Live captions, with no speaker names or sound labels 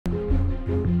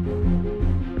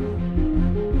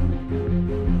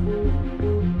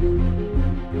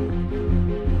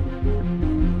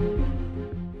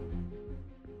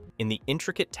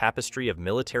intricate tapestry of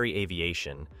military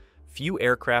aviation, few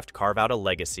aircraft carve out a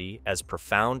legacy as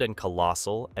profound and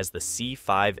colossal as the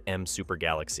C-5M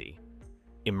supergalaxy.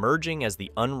 Emerging as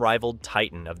the unrivaled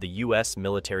titan of the U.S.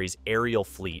 military's aerial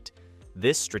fleet,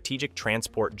 this strategic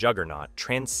transport juggernaut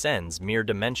transcends mere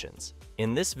dimensions.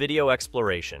 In this video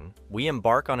exploration, we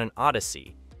embark on an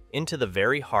odyssey into the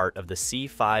very heart of the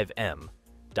C-5M,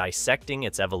 dissecting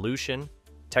its evolution,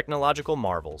 technological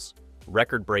marvels,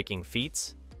 record-breaking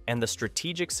feats, and the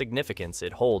strategic significance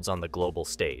it holds on the global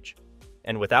stage.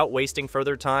 And without wasting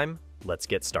further time, let's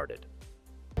get started.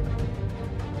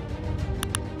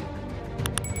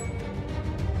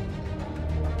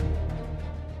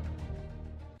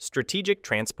 Strategic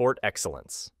Transport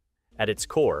Excellence. At its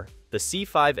core, the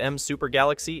C-5M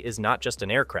supergalaxy is not just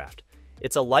an aircraft,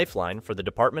 it's a lifeline for the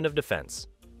Department of Defense.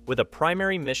 With a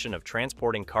primary mission of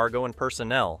transporting cargo and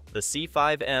personnel, the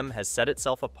C-5M has set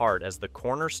itself apart as the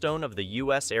cornerstone of the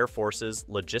U.S. Air Force's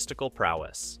logistical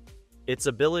prowess. Its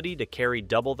ability to carry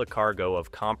double the cargo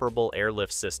of comparable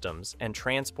airlift systems and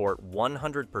transport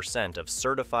 100% of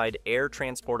certified air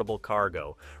transportable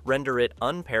cargo render it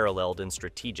unparalleled in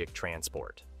strategic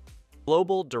transport.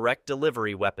 Global Direct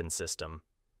Delivery Weapon System.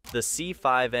 The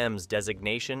C-5M's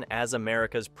designation as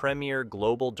America's premier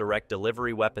global direct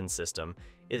delivery weapon system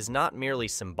is not merely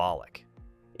symbolic.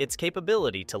 Its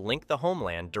capability to link the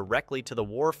homeland directly to the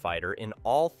warfighter in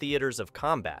all theaters of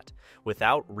combat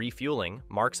without refueling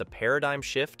marks a paradigm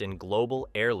shift in global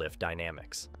airlift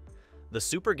dynamics. The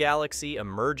supergalaxy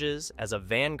emerges as a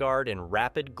vanguard in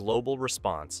rapid global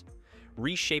response,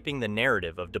 reshaping the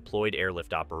narrative of deployed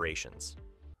airlift operations.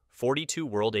 42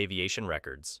 World Aviation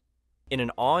Records. In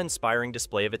an awe-inspiring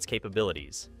display of its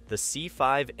capabilities, the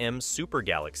C-5M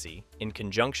supergalaxy, in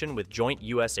conjunction with joint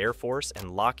U.S. Air Force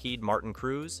and Lockheed Martin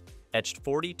crews, etched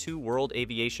 42 World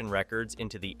Aviation Records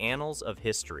into the annals of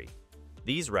history.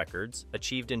 These records,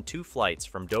 achieved in 2 flights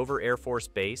from Dover Air Force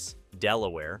Base,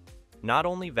 Delaware, not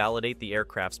only validate the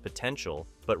aircraft's potential,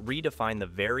 but redefine the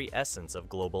very essence of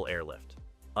global airlift.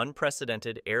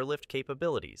 Unprecedented airlift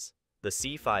capabilities. The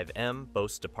C-5M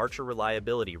boasts departure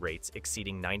reliability rates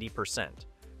exceeding 90%,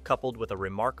 coupled with a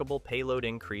remarkable payload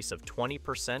increase of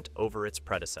 20% over its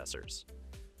predecessors.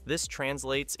 This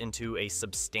translates into a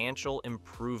substantial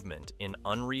improvement in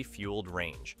unrefueled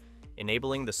range,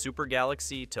 enabling the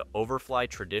supergalaxy to overfly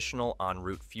traditional en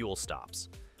route fuel stops,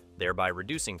 thereby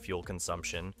reducing fuel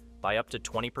consumption by up to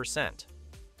 20%.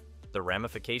 The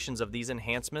ramifications of these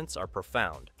enhancements are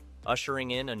profound, ushering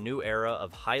in a new era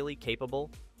of highly capable,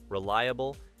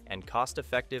 reliable, and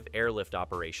cost-effective airlift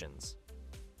operations.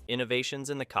 Innovations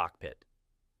in the cockpit.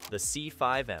 The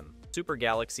C-5M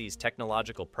supergalaxy's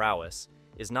technological prowess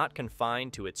is not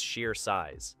confined to its sheer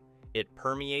size. It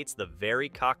permeates the very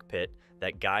cockpit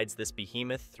that guides this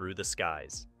behemoth through the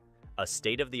skies. A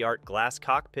state-of-the-art glass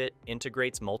cockpit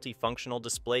integrates multifunctional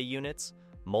display units,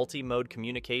 multi-mode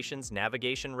communications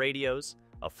navigation radios,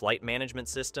 a flight management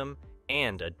system,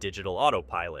 and a digital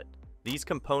autopilot. These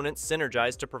components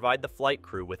synergize to provide the flight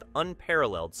crew with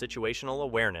unparalleled situational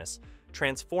awareness,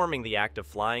 transforming the act of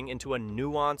flying into a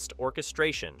nuanced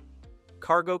orchestration.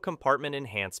 Cargo compartment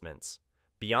enhancements.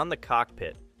 Beyond the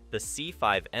cockpit, the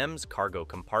C-5M's cargo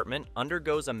compartment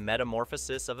undergoes a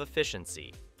metamorphosis of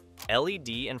efficiency.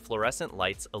 LED and fluorescent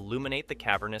lights illuminate the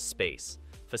cavernous space,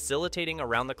 facilitating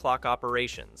around-the-clock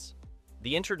operations.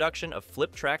 The introduction of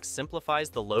flip tracks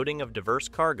simplifies the loading of diverse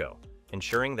cargo,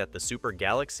 ensuring that the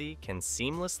supergalaxy can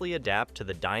seamlessly adapt to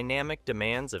the dynamic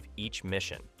demands of each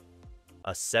mission.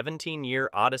 A 17-year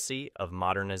odyssey of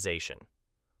modernization.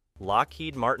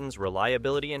 Lockheed Martin's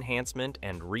reliability enhancement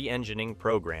and re-engining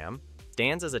program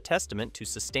stands as a testament to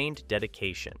sustained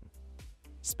dedication.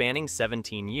 Spanning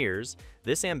 17 years,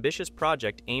 this ambitious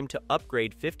project aimed to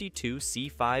upgrade 52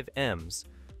 C-5Ms,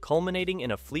 culminating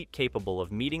in a fleet capable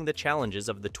of meeting the challenges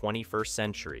of the 21st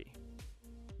century.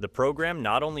 The program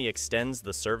not only extends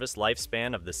the service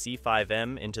lifespan of the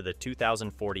C-5M into the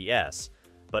 2040s,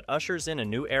 but ushers in a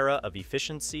new era of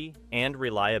efficiency and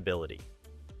reliability.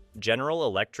 General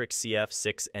Electric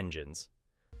CF6 engines.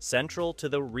 Central to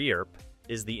the REIRP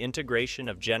is the integration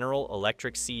of General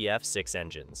Electric CF6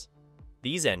 engines.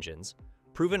 These engines,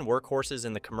 proven workhorses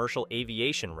in the commercial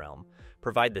aviation realm,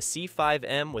 provide the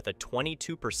C-5M with a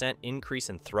 22% increase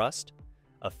in thrust,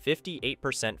 a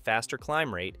 58% faster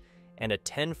climb rate, and a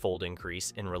 10-fold increase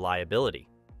in reliability.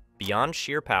 Beyond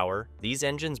sheer power, these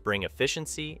engines bring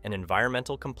efficiency and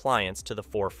environmental compliance to the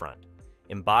forefront,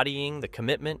 embodying the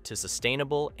commitment to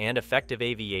sustainable and effective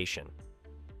aviation.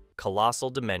 Colossal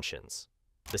dimensions.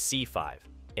 The C-5M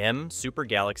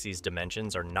supergalaxy's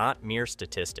dimensions are not mere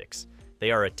statistics. They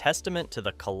are a testament to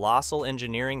the colossal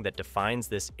engineering that defines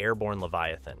this airborne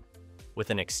leviathan. With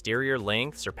an exterior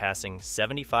length surpassing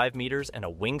 75 meters and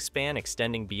a wingspan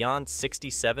extending beyond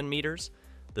 67 meters,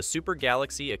 the Super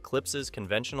Galaxy eclipses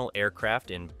conventional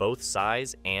aircraft in both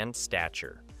size and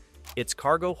stature. Its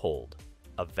cargo hold,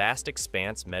 a vast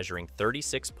expanse measuring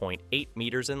 36.8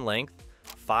 meters in length,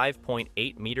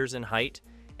 5.8 meters in height,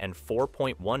 and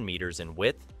 4.1 meters in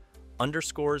width,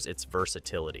 underscores its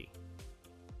versatility.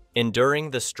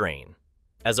 Enduring the strain.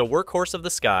 As a workhorse of the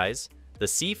skies, the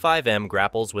C-5M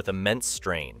grapples with immense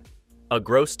strain. A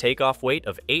gross takeoff weight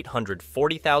of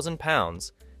 840,000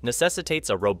 pounds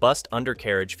necessitates a robust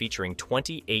undercarriage featuring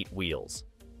 28 wheels.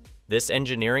 This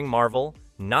engineering marvel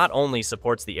not only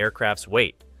supports the aircraft's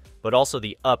weight, but also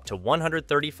the up to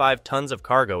 135 tons of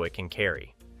cargo it can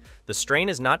carry. The strain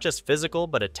is not just physical,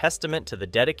 but a testament to the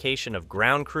dedication of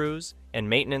ground crews and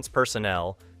maintenance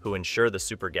personnel who ensure the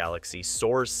Super Galaxy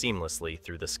soars seamlessly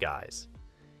through the skies.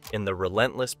 In the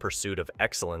relentless pursuit of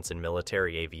excellence in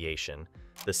military aviation,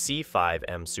 the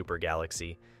C-5M Super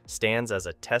Galaxy stands as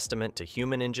a testament to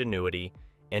human ingenuity,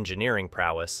 engineering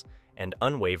prowess, and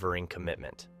unwavering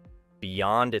commitment.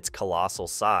 Beyond its colossal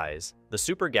size, the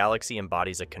Super Galaxy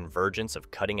embodies a convergence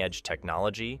of cutting-edge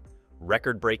technology,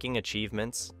 record-breaking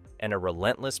achievements, and a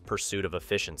relentless pursuit of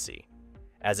efficiency.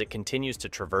 As it continues to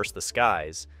traverse the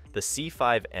skies, the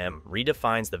C-5M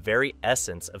redefines the very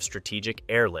essence of strategic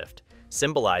airlift,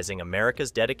 symbolizing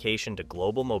America's dedication to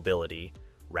global mobility,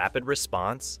 rapid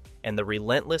response, and the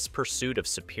relentless pursuit of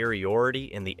superiority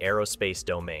in the aerospace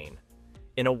domain.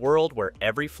 In a world where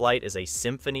every flight is a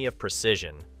symphony of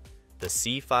precision, the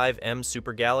C-5M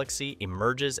Super Galaxy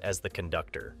emerges as the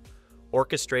conductor,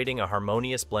 orchestrating a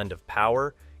harmonious blend of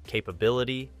power,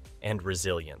 capability, and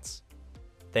resilience.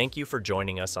 Thank you for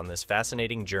joining us on this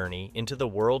fascinating journey into the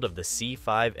world of the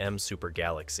C-5M Super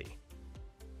Galaxy.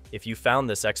 If you found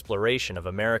this exploration of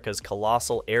America's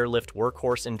colossal airlift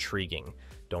workhorse intriguing,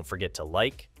 don't forget to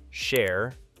like,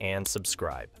 share, and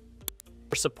subscribe.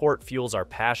 Your support fuels our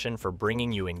passion for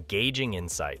bringing you engaging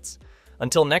insights.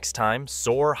 Until next time,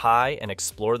 soar high and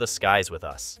explore the skies with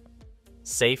us.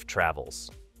 Safe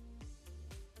travels.